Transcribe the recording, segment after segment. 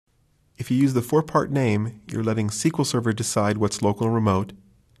If you use the for-part name, you're letting SQL Server decide what's local and remote.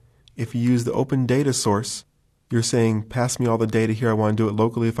 If you use the open data source, you're saying, pass me all the data here, I want to do it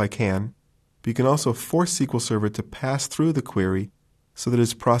locally if I can. But you can also force SQL Server to pass through the query so that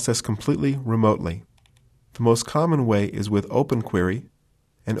it's processed completely remotely. The most common way is with OpenQuery,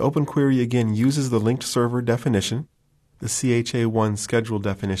 and OpenQuery again uses the linked server definition, the CHA1 schedule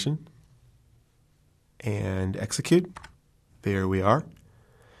definition, and execute. There we are.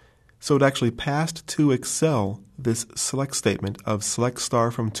 So it actually passed to Excel this select statement of select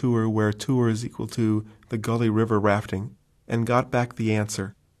star from tour where tour is equal to the Gully River rafting, and got back the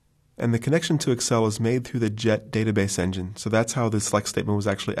answer. And the connection to Excel is made through the JET database engine, so that's how the select statement was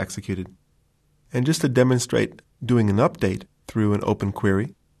actually executed. And just to demonstrate doing an update through an open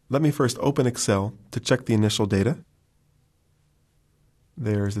query, let me first open Excel to check the initial data.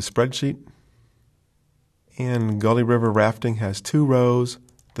 There's the spreadsheet. And Gully River rafting has 2 rows.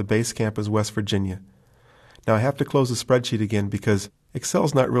 The base camp is West Virginia. Now I have to close the spreadsheet again because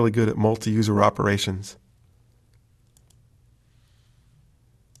Excel's not really good at multi-user operations.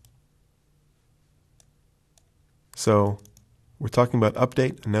 So we're talking about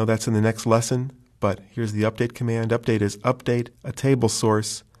update. I know that's in the next lesson, but here's the update command. Update is update a table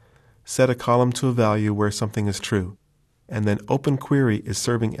source, set a column to a value where something is true. And then open query is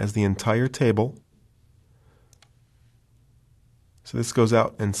serving as the entire table. So this goes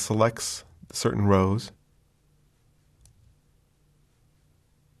out and selects certain rows.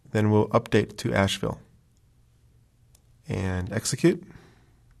 Then we'll update to Asheville. And execute.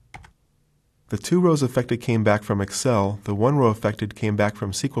 The 2 rows affected came back from Excel. The 1 row affected came back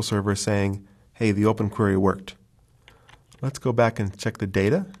from SQL Server saying, hey, the open query worked. Let's go back and check the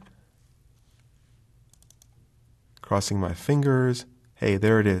data. Crossing my fingers. Hey,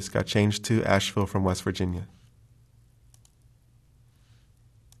 there it is. Got changed to Asheville from West Virginia.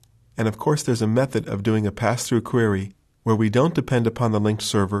 And of course, there's a method of doing a pass-through query where we don't depend upon the linked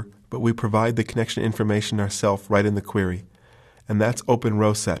server, but we provide the connection information ourselves right in the query. And that's open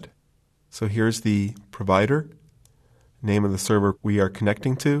row set. So here's the provider, name of the server we are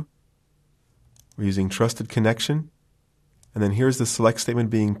connecting to. We're using trusted connection. And then here's the select statement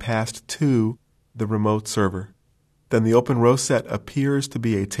being passed to the remote server. Then the open row set appears to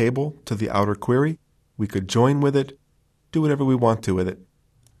be a table to the outer query. We could join with it, do whatever we want to with it.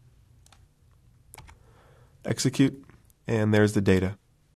 Execute, and there's the data.